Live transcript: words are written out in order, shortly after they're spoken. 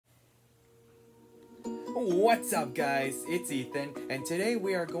What's up, guys? It's Ethan, and today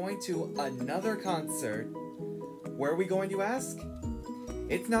we are going to another concert. Where are we going, you ask?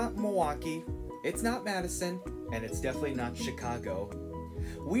 It's not Milwaukee, it's not Madison, and it's definitely not Chicago.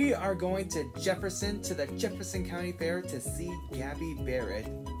 We are going to Jefferson, to the Jefferson County Fair to see Gabby Barrett.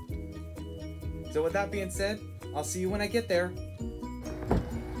 So with that being said, I'll see you when I get there.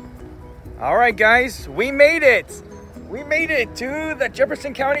 Alright guys, we made it! We made it to the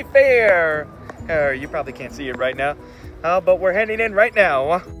Jefferson County Fair! You probably can't see it right now, but we're heading in right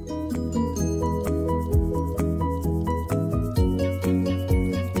now.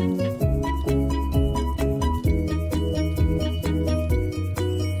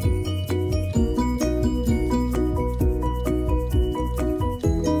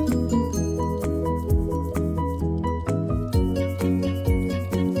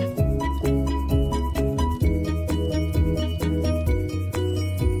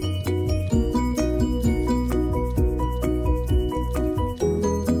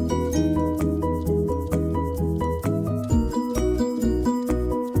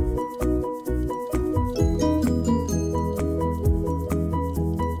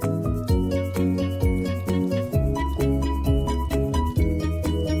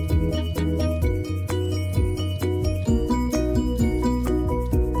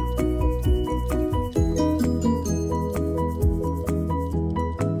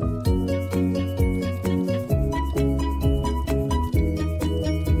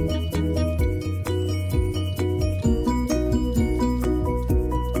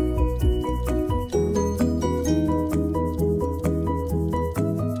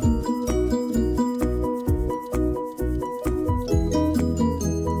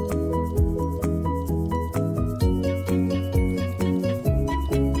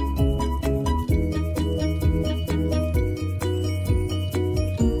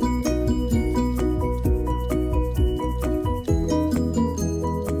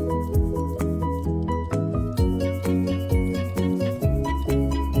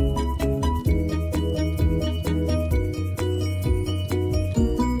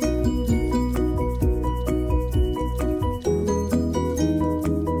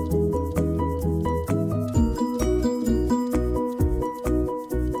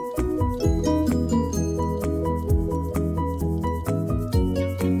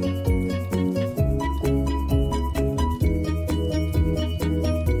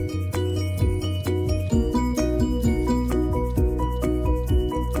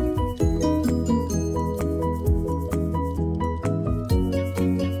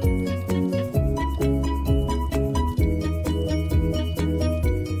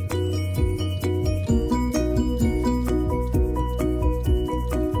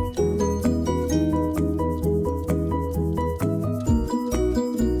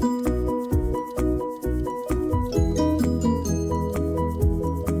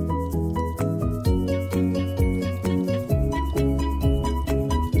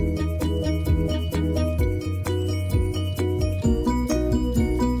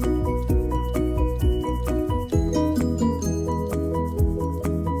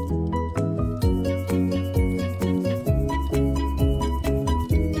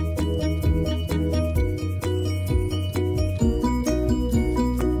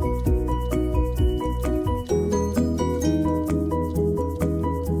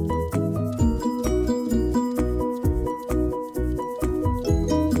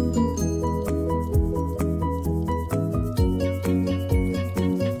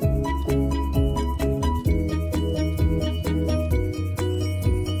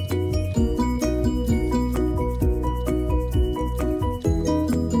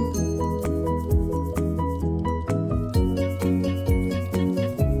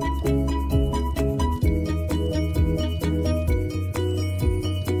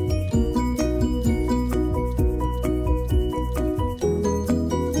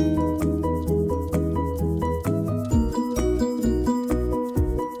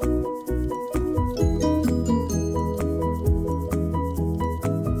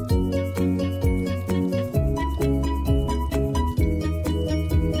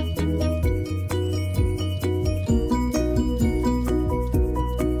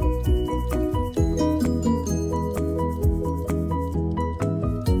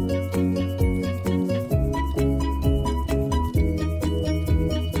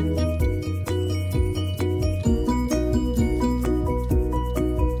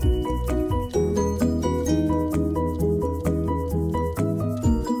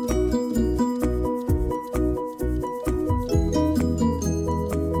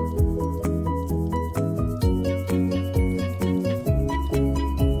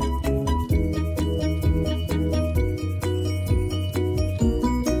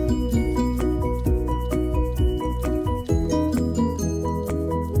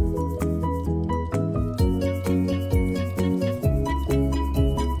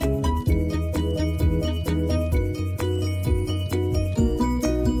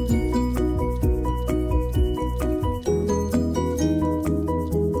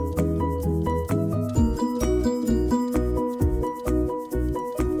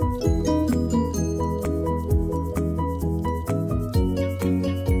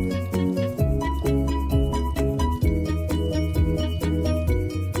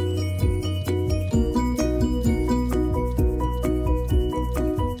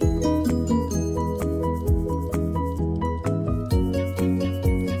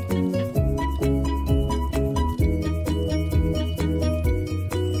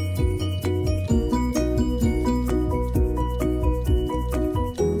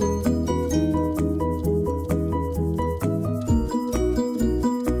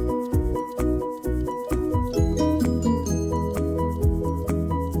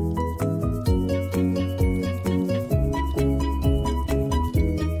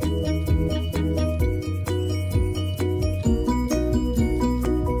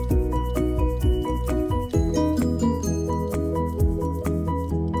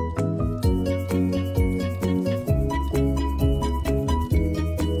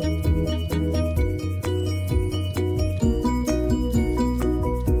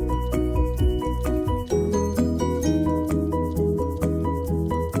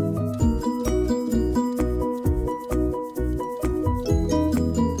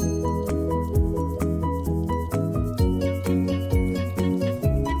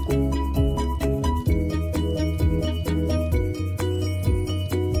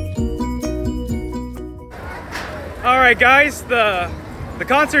 Alright guys, the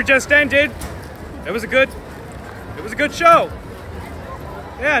concert just ended. It was a good show.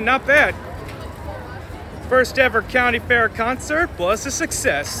 Yeah, not bad. First ever county fair concert was a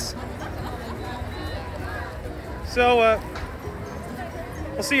success. So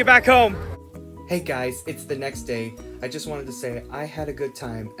I'll see you back home. Hey guys, it's the next day. I just wanted to say I had a good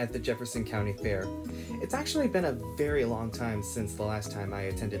time at the Jefferson County Fair. It's actually been a very long time since the last time I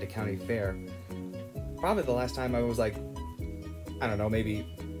attended a county fair. Probably the last time I was like, I don't know, maybe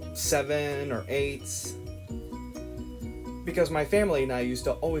 7 or 8. Because my family and I used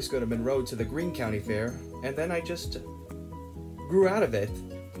to always go to Monroe to the Greene County Fair, and then I just grew out of it.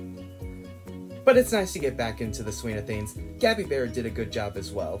 But it's nice to get back into the swing of things. Gabby Bear did a good job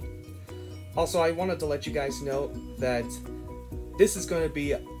as well. Also, I wanted to let you guys know that this is going to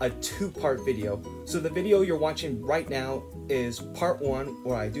be a 2-part video. So the video you're watching right now is part 1,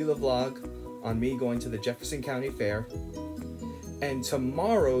 where I do the vlog on me going to the Jefferson County Fair. And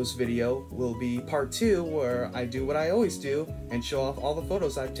tomorrow's video will be part 2, where I do what I always do and show off all the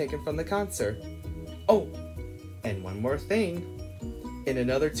photos I've taken from the concert. Oh, and one more thing. In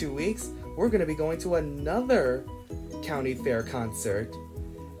another 2 weeks, we're going to be going to another county fair concert.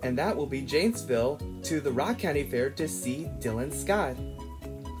 And that will be Janesville to the Rock County Fair to see Dylan Scott.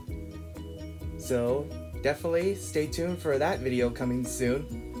 So definitely stay tuned for that video coming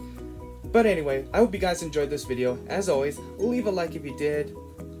soon. But anyway, I hope you guys enjoyed this video. As always, leave a like if you did.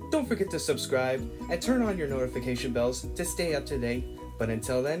 Don't forget to subscribe and turn on your notification bells to stay up to date. But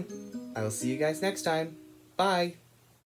until then, I will see you guys next time. Bye!